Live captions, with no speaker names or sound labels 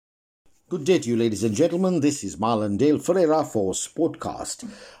Good day to you, ladies and gentlemen. This is Marlon Dale Ferreira for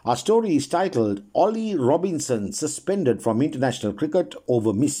Sportcast. Our story is titled Ollie Robinson Suspended from International Cricket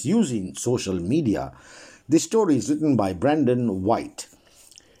over Misusing Social Media. This story is written by Brandon White.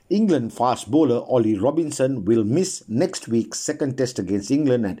 England fast bowler Ollie Robinson will miss next week's second test against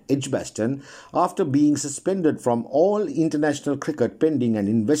England at Edgbaston after being suspended from all international cricket pending an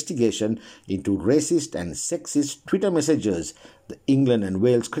investigation into racist and sexist Twitter messages, the England and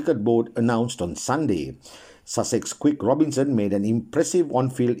Wales Cricket Board announced on Sunday. Sussex quick Robinson made an impressive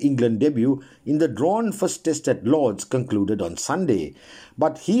on-field England debut in the drawn first test at Lord's concluded on Sunday.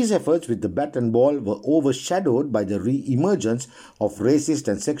 But his efforts with the bat and ball were overshadowed by the re-emergence of racist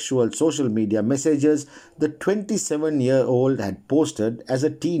and sexual social media messages the 27-year-old had posted as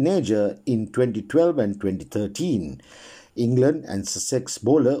a teenager in 2012 and 2013. England and Sussex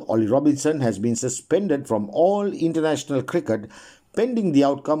bowler Ollie Robinson has been suspended from all international cricket pending the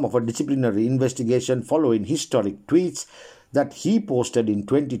outcome of a disciplinary investigation following historic tweets that he posted in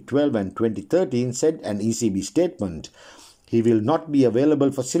 2012 and 2013, said an ECB statement. He will not be available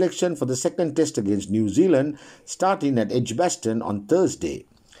for selection for the second test against New Zealand starting at Edgbaston on Thursday.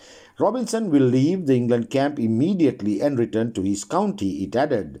 Robinson will leave the England camp immediately and return to his county, it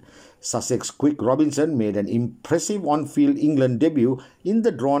added. Sussex quick Robinson made an impressive on-field England debut in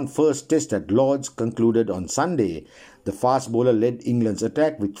the drawn first test at Lord's concluded on Sunday. The fast bowler led England's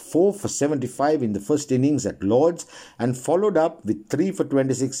attack with 4 for 75 in the first innings at Lord's and followed up with 3 for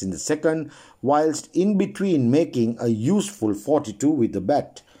 26 in the second, whilst in between making a useful 42 with the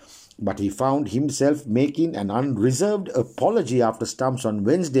bat. But he found himself making an unreserved apology after stumps on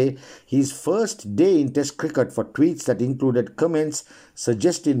Wednesday, his first day in Test cricket, for tweets that included comments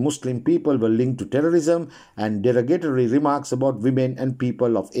suggesting Muslim people were linked to terrorism and derogatory remarks about women and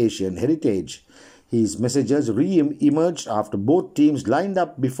people of Asian heritage. His messages re-emerged after both teams lined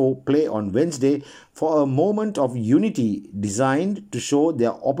up before play on Wednesday for a moment of unity designed to show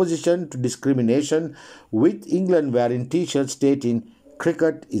their opposition to discrimination, with England wearing t-shirts stating,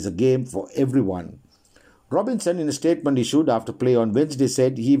 "Cricket is a game for everyone." Robinson, in a statement issued after play on Wednesday,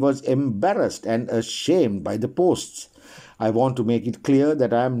 said he was embarrassed and ashamed by the posts. "I want to make it clear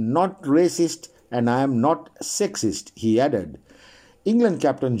that I am not racist and I am not sexist," he added. England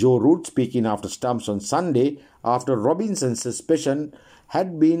captain Joe Root, speaking after stumps on Sunday after Robinson's suspension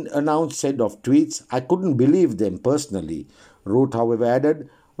had been announced, said of tweets, "I couldn't believe them personally." Root, however, added,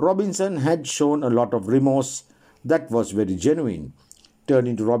 "Robinson had shown a lot of remorse. That was very genuine."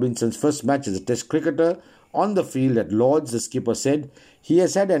 Turning to Robinson's first match as a Test cricketer, on the field at Lord's, the skipper said, "He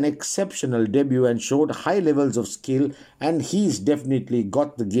has had an exceptional debut and showed high levels of skill, and he's definitely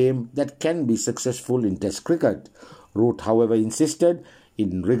got the game that can be successful in Test cricket." Root, however, insisted,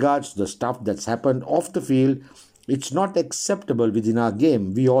 in regards to the stuff that's happened off the field, "It's not acceptable within our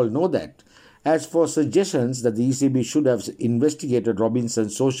game. We all know that." As for suggestions that the ECB should have investigated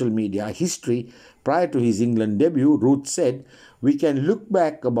Robinson's social media history prior to his England debut, Root said, "We can look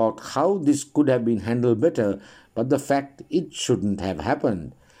back about how this could have been handled better, but the fact it shouldn't have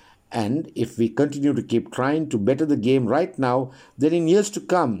happened. And if we continue to keep trying to better the game right now, then in years to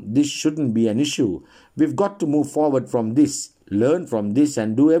come, this shouldn't be an issue. We've got to move forward from this, learn from this,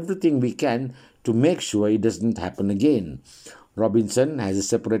 and do everything we can to make sure it doesn't happen again." Robinson has a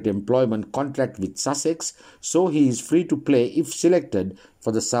separate employment contract with Sussex, so he is free to play if selected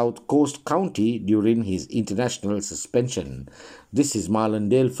for the South Coast County during his international suspension. This is Marlon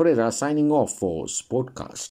Dale Ferreira signing off for Sportcast.